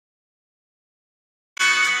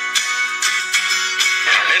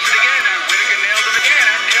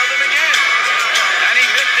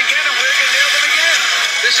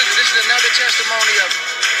this is another testimony of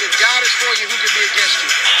if God is for you, who can be against you?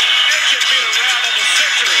 This could be the round of the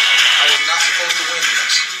century. I was not supposed to win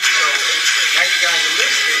this. So now you guys are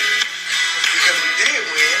listening because we did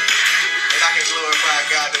win, and I can glorify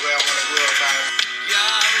God the way I want to glorify Him.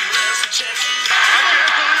 God bless Chelsea. I can't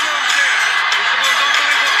believe what I'm saying. It's the most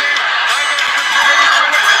unbelievable thing I've ever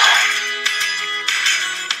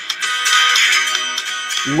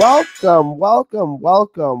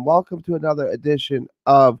Welcome to another edition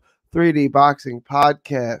of 3D Boxing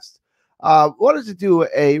Podcast. Wanted to do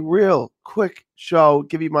a real quick show,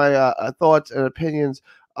 give you my thoughts and opinions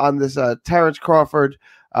on this Terence Crawford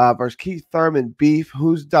versus Keith Thurman beef.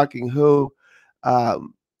 Who's ducking who?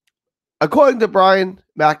 According to Brian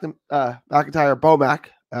McIntyre, Bomac,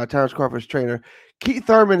 Terence Crawford's trainer, Keith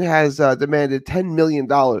Thurman has demanded $10 million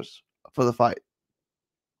for the fight.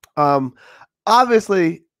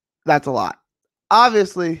 Obviously, that's a lot.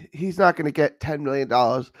 Obviously, he's not going to get $10 million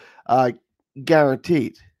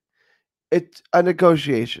guaranteed. It's a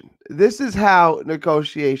negotiation. This is how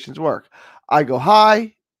negotiations work. I go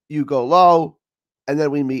high, you go low, and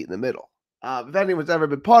then we meet in the middle. If anyone's ever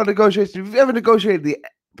been part of negotiations, if you've ever negotiated the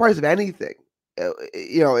price of anything,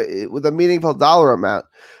 with a meaningful dollar amount,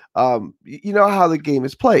 you know how the game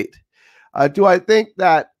is played. Do I think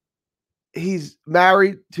that he's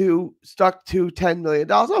stuck to $10 million?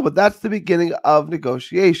 No, but that's the beginning of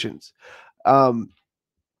negotiations.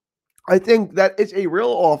 I think that it's a real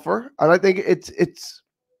offer, and I think it's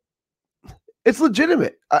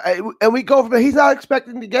legitimate. And we go from there. He's not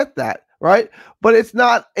expecting to get that, right? But it's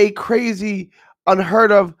not a crazy,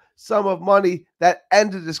 unheard of sum of money that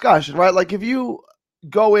ends the discussion, right? Like if you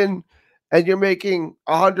go in and you're making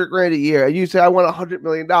 $100,000 a year, and you say, I want $100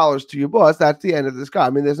 million to your boss, that's the end of the discussion. I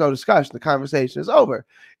mean, there's no discussion. The conversation is over.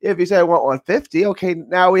 If you say, I want 150, okay,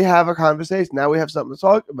 now we have a conversation. Now we have something to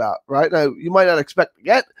talk about, right? Now, you might not expect to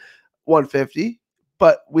get 150,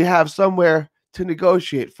 but we have somewhere to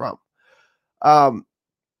negotiate from.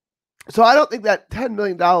 So I don't think that $10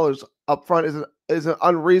 million up front is an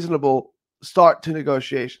unreasonable start to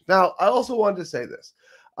negotiation. Now, I also wanted to say this.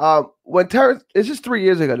 When Terence, it's just 3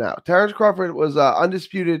 years ago now, Terence Crawford was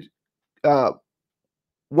undisputed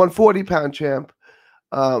 140-pound champ.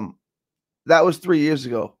 That was 3 years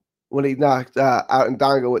ago when he knocked out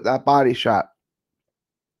Ndonga with that body shot.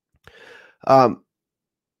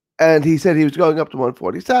 And he said he was going up to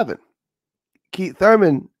 147. Keith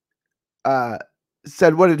Thurman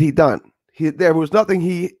said, what had he done? There was nothing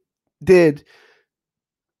he did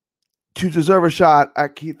to deserve a shot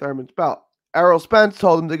at Keith Thurman's belt. Errol Spence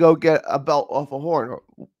told him to go get a belt off a horn,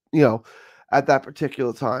 at that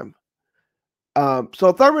particular time.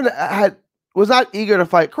 So Thurman was not eager to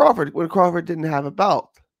fight Crawford when Crawford didn't have a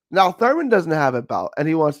belt. Now Thurman doesn't have a belt, and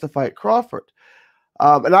he wants to fight Crawford.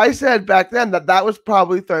 And I said back then that was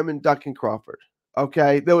probably Thurman ducking Crawford.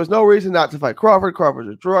 Okay, there was no reason not to fight Crawford. Crawford's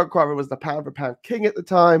a drug. Crawford was the pound-for-pound king at the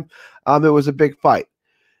time. It was a big fight.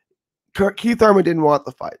 Keith Thurman didn't want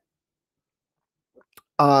the fight.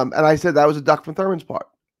 And I said that was a duck from Thurman's part.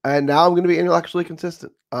 And now I'm going to be intellectually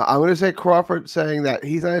consistent. I'm going to say Crawford saying that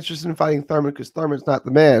he's not interested in fighting Thurman because Thurman's not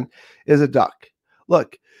the man is a duck.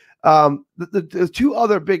 Look, the two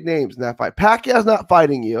other big names in that fight. Pacquiao's not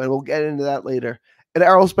fighting you, and we'll get into that later. And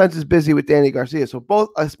Errol Spence is busy with Danny Garcia. So both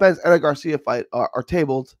a Spence and a Garcia fight are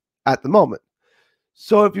tabled at the moment.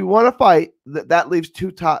 So if you want to fight, that leaves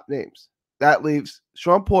two top names. That leaves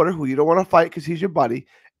Sean Porter, who you don't want to fight because he's your buddy,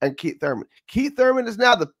 and Keith Thurman. Keith Thurman is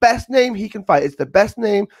now the best name he can fight. It's the best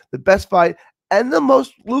name, the best fight, and the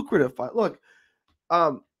most lucrative fight. Look,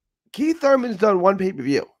 Keith Thurman's done one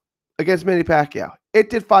pay-per-view against Manny Pacquiao. It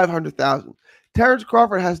did $500,000. Terence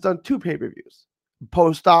Crawford has done two pay-per-views,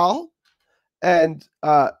 Postal and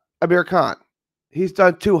Amir Khan. He's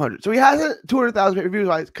done 200. So he has 200,000 pay-per-views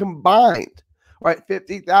fights combined, right?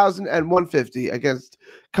 50,000 and 150 against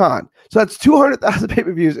Khan. So that's 200,000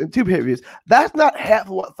 pay-per-views and two pay-per-views. That's not half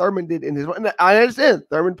of what Thurman did in his one. I understand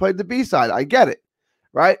Thurman played the B side. I get it,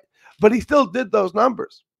 right? But he still did those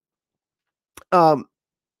numbers.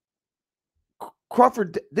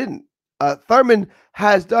 Crawford didn't. Thurman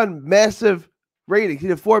has done massive ratings. He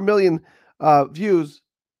did 4 million views,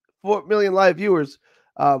 4 million live viewers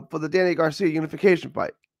for the Danny Garcia unification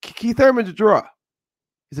fight. Keith Thurman's a draw.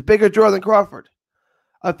 He's a bigger draw than Crawford.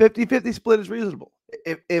 A 50-50 split is reasonable.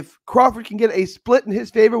 If Crawford can get a split in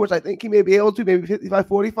his favor, which I think he may be able to, maybe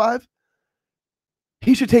 55-45,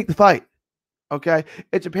 he should take the fight. Okay?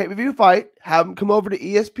 It's a pay-per-view fight. Have him come over to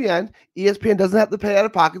ESPN. ESPN doesn't have to pay out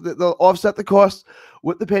of pocket. They'll offset the costs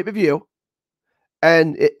with the pay-per-view.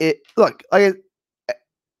 And look,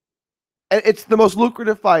 it's the most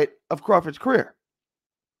lucrative fight of Crawford's career.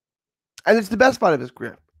 And it's the best fight of his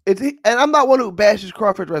career. And I'm not one who bashes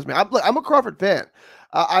Crawford's resume. I'm a Crawford fan.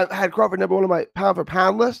 I had Crawford number one on my pound for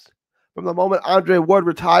pound list from the moment Andre Ward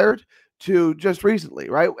retired to just recently,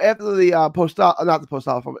 right? After the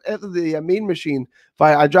after the Mean Machine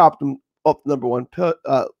fight, I dropped him up number one,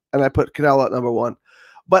 and I put Canelo at number one.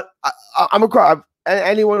 But I'm a Crawford.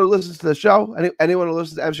 Anyone who listens to the show, anyone who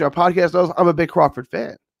listens to MCR podcast knows I'm a big Crawford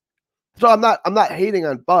fan. So I'm not hating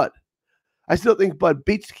on Bud. I still think Bud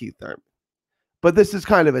beats Keith Thurman, but this is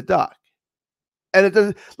kind of a duck. And it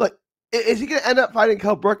doesn't look. Is he going to end up fighting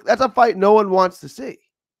Kell Brook? That's a fight no one wants to see.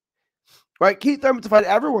 Right? Keith Thurman's a fight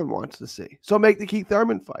everyone wants to see. So make the Keith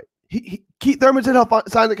Thurman fight. Keith Thurman said he'll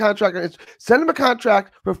sign the contract. And send him a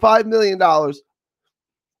contract for $5 million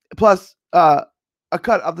plus a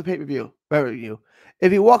cut of the pay-per-view revenue.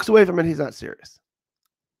 If he walks away from it, he's not serious.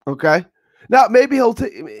 Okay? Now, maybe he'll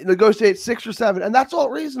negotiate 6 or 7, and that's all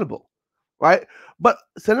reasonable. Right? But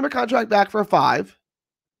send him a contract back for 5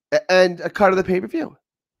 and a cut of the pay-per-view.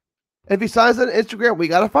 If he signs on Instagram, we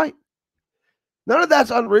got to fight. None of that's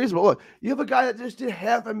unreasonable. Look, you have a guy that just did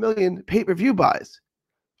 500,000 pay-per-view buys.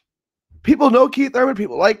 People know Keith Thurman.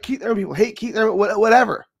 People like Keith Thurman. People hate Keith Thurman.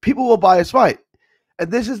 Whatever. People will buy his fight. And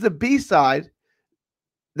this is the B-side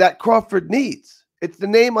that Crawford needs. It's the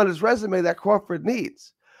name on his resume that Crawford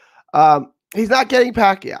needs. He's not getting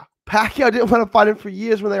Pacquiao. Pacquiao didn't want to fight him for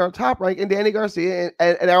years when they were on Top Rank, and Danny Garcia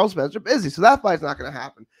and Errol Spence are busy. So that fight's not going to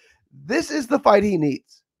happen. This is the fight he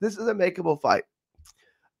needs. This is a makeable fight.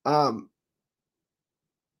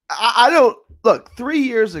 I don't look 3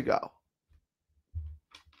 years ago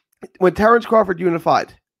when Terence Crawford unified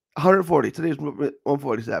 140. Today's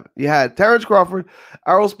 147. You had Terence Crawford,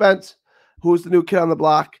 Errol Spence, who was the new kid on the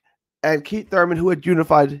block, and Keith Thurman, who had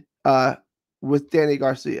unified with Danny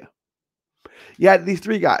Garcia. You had these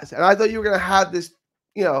 3 guys, and I thought you were going to have this,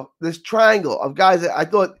 this triangle of guys that I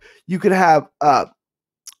thought you could have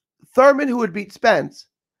Thurman, who would beat Spence,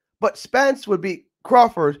 but Spence would beat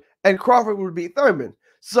Crawford, and Crawford would beat Thurman.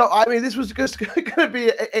 So, I mean, this was just going to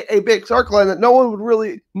be a big circle, and that no one would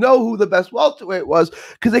really know who the best welterweight was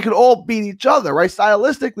because they could all beat each other, right?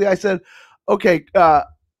 Stylistically, I said, okay,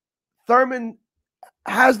 Thurman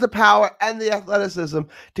has the power and the athleticism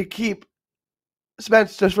to keep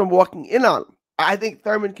Spence just from walking in on him. I think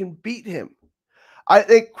Thurman can beat him. I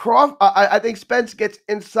think Spence gets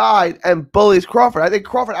inside and bullies Crawford. I think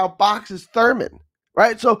Crawford outboxes Thurman,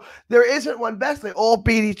 right? So there isn't one best. They all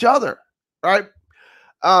beat each other, right?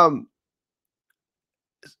 So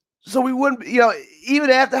we wouldn't,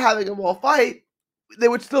 even after having them all fight,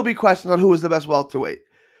 there would still be questions on who was the best welterweight.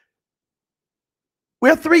 We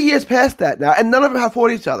have 3 years past that now, and none of them have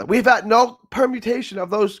fought each other. We've had no permutation of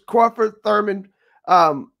those Crawford, Thurman,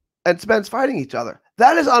 and Spence fighting each other.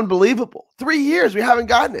 That is unbelievable. 3 years, we haven't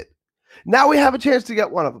gotten it. Now we have a chance to get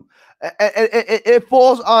one of them. And it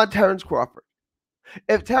falls on Terence Crawford.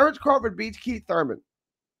 If Terence Crawford beats Keith Thurman,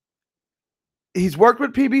 he's worked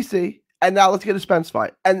with PBC, and now let's get a Spence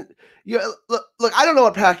fight. And look, I don't know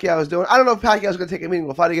what Pacquiao is doing. I don't know if Pacquiao's going to take a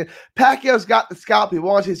meaningful fight again. Pacquiao's got the scalp he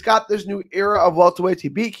wants. He's got this new era of welterweights. He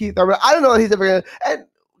beat Keith Thurman. I don't know that he's ever going to. And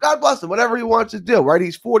God bless him, whatever he wants to do, right?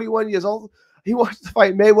 He's 41 years old. He wants to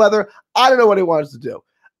fight Mayweather. I don't know what he wants to do.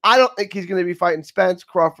 I don't think he's going to be fighting Spence,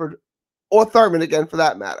 Crawford, or Thurman again for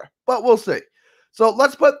that matter. But we'll see. So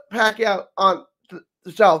let's put Pacquiao on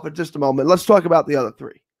the shelf for just a moment. Let's talk about the other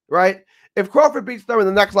 3, right? If Crawford beats Thurman,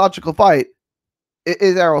 the next logical fight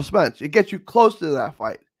is Errol Spence. It gets you close to that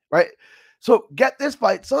fight, right? So get this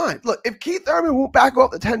fight signed. Look, if Keith Thurman won't back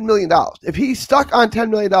off the $10 million, if he's stuck on $10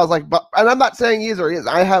 million, and I'm not saying he is or he is,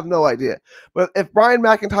 I have no idea. But if Brian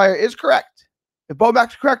McIntyre is correct, if Bo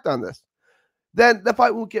Mac's correct on this, then the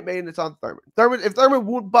fight won't get made and it's on Thurman. If Thurman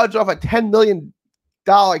won't budge off a $10 million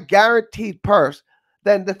guaranteed purse,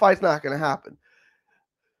 then the fight's not going to happen.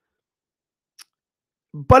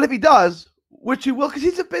 But if he does, which he will, because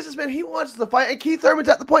he's a businessman, he wants to fight. And Keith Thurman's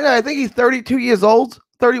at the point now, I think he's 32 years old,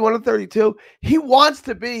 31 or 32. He wants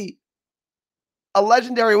to be a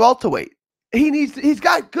legendary welterweight. He's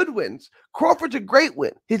got good wins. Crawford's a great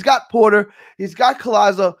win. He's got Porter. He's got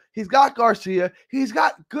Collazo. He's got Garcia. He's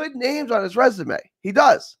got good names on his resume. He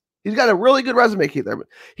does. He's got a really good resume, Keith Thurman.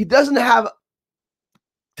 He doesn't have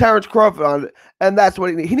Terence Crawford on it, and that's what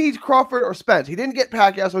he needs. He needs Crawford or Spence. He didn't get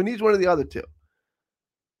Pacquiao, so he needs one of the other 2.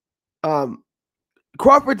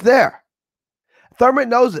 Crawford's there. Thurman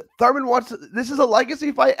knows it. Thurman wants this is a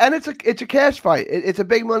legacy fight, and it's a cash fight. It's a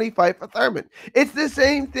big money fight for Thurman. It's the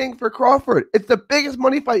same thing for Crawford. It's the biggest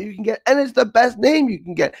money fight you can get, and it's the best name you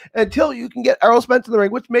can get until you can get Errol Spence in the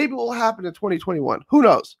ring, which maybe will happen in 2021. Who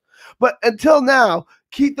knows? But until now,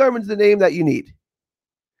 Keith Thurman's the name that you need.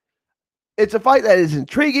 It's a fight that is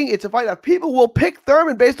intriguing. It's a fight that people will pick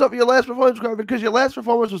Thurman based off your last performance because your last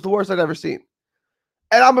performance was the worst I've ever seen.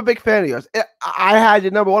 And I'm a big fan of yours. I had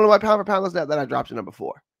your number one on my pound for pound list, then I dropped you number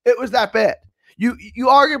 4. It was that bad. You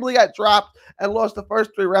arguably got dropped and lost the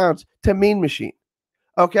first 3 rounds to Mean Machine.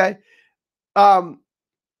 Okay? And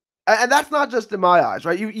that's not just in my eyes,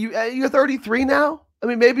 right? You're 33 now. I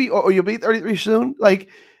mean, maybe, or you'll be 33 soon. Like,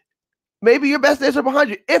 maybe your best days are behind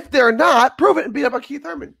you. If they're not, prove it and beat up on Keith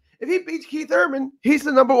Thurman. If he beats Keith Thurman, he's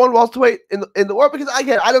the number 1 welterweight in the world. Because I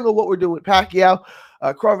don't know what we're doing with Pacquiao.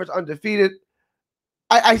 Crawford's undefeated.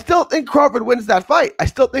 I still think Crawford wins that fight. I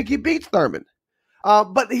still think he beats Thurman.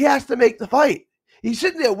 But he has to make the fight. He's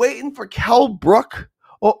sitting there waiting for Kell Brook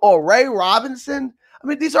or Ray Robinson. I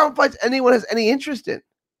mean, these aren't fights anyone has any interest in.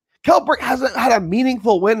 Kell Brook hasn't had a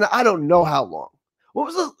meaningful win in I don't know how long.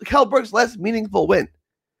 What was Kell Brook's last meaningful win?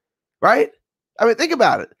 Right? I mean, think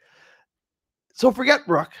about it. So forget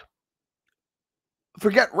Brook.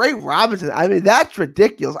 Forget Ray Robinson. I mean, that's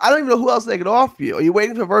ridiculous. I don't even know who else they could offer you. Are you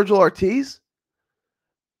waiting for Virgil Ortiz?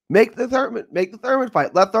 Make the Thurman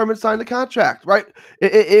fight. Let Thurman sign the contract, right?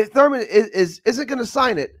 If Thurman isn't going to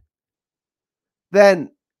sign it,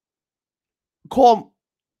 then call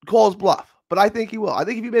his bluff. But I think he will. I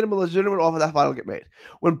think if you made him a legitimate offer, that fight will get made.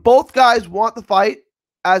 When both guys want the fight,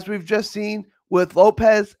 as we've just seen with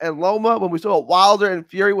Lopez and Loma, when we saw Wilder and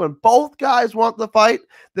Fury, when both guys want the fight,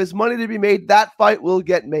 there's money to be made. That fight will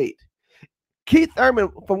get made. Keith Thurman,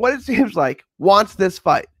 from what it seems like, wants this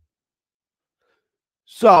fight.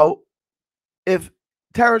 So, if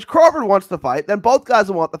Terence Crawford wants the fight, then both guys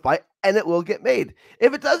will want the fight, and it will get made.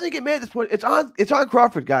 If it doesn't get made at this point, it's on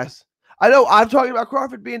Crawford, guys. I know I'm talking about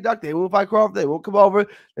Crawford being ducked. They won't fight Crawford. They won't come over.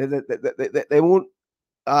 They won't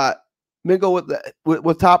mingle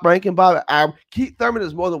with top ranking Bob. Keith Thurman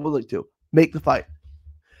is more than willing to make the fight.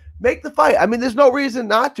 Make the fight. I mean, there's no reason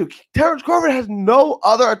not to. Terence Crawford has no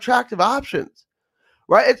other attractive options.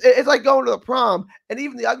 Right? It's like going to the prom, and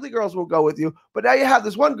even the ugly girls will go with you. But now you have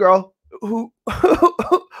this one girl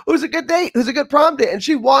who's a good date, who's a good prom date, and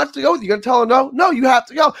she wants to go with you. You're going to tell her no? No, you have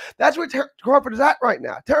to go. That's where Crawford is at right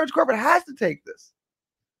now. Terence Crawford has to take this.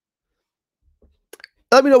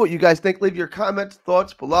 Let me know what you guys think. Leave your comments,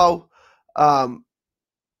 thoughts below.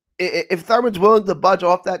 If Thurman's willing to budge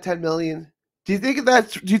off that $10 million, do you think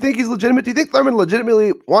he's legitimate? Do you think Thurman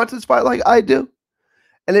legitimately wants this fight like I do?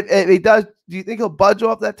 And if he does, do you think he'll budge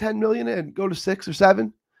off that $10 million and go to 6 or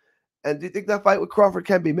 7? And do you think that fight with Crawford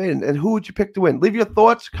can be made? And who would you pick to win? Leave your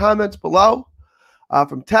thoughts, comments below.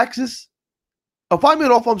 From Texas. Find me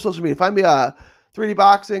on all forms of social media. Find me 3D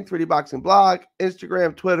Boxing, 3D Boxing blog,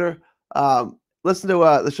 Instagram, Twitter. Listen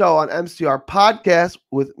to the show on MCR Podcast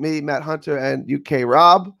with me, Matt Hunter, and UK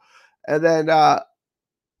Rob. And then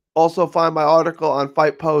also find my article on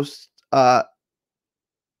FightPost.uk,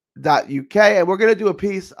 and we're going to do a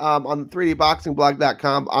piece on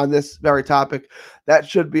 3dboxingblog.com on this very topic. That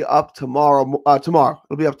should be up tomorrow.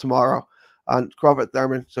 It'll be up tomorrow on Crawford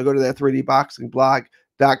Thurman. So go to their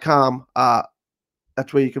 3dboxingblog.com.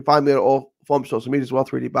 That's where you can find me on all forms of social media as well.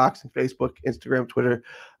 3D Boxing, Facebook, Instagram, Twitter,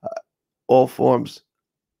 all forms.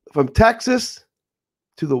 From Texas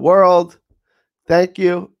to the world, thank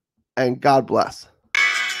you, and God bless.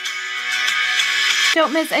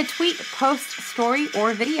 Don't miss a tweet, post, story,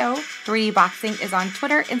 or video. 3D Boxing is on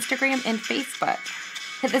Twitter, Instagram, and Facebook.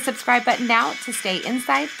 Hit the subscribe button now to stay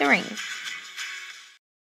inside the ring.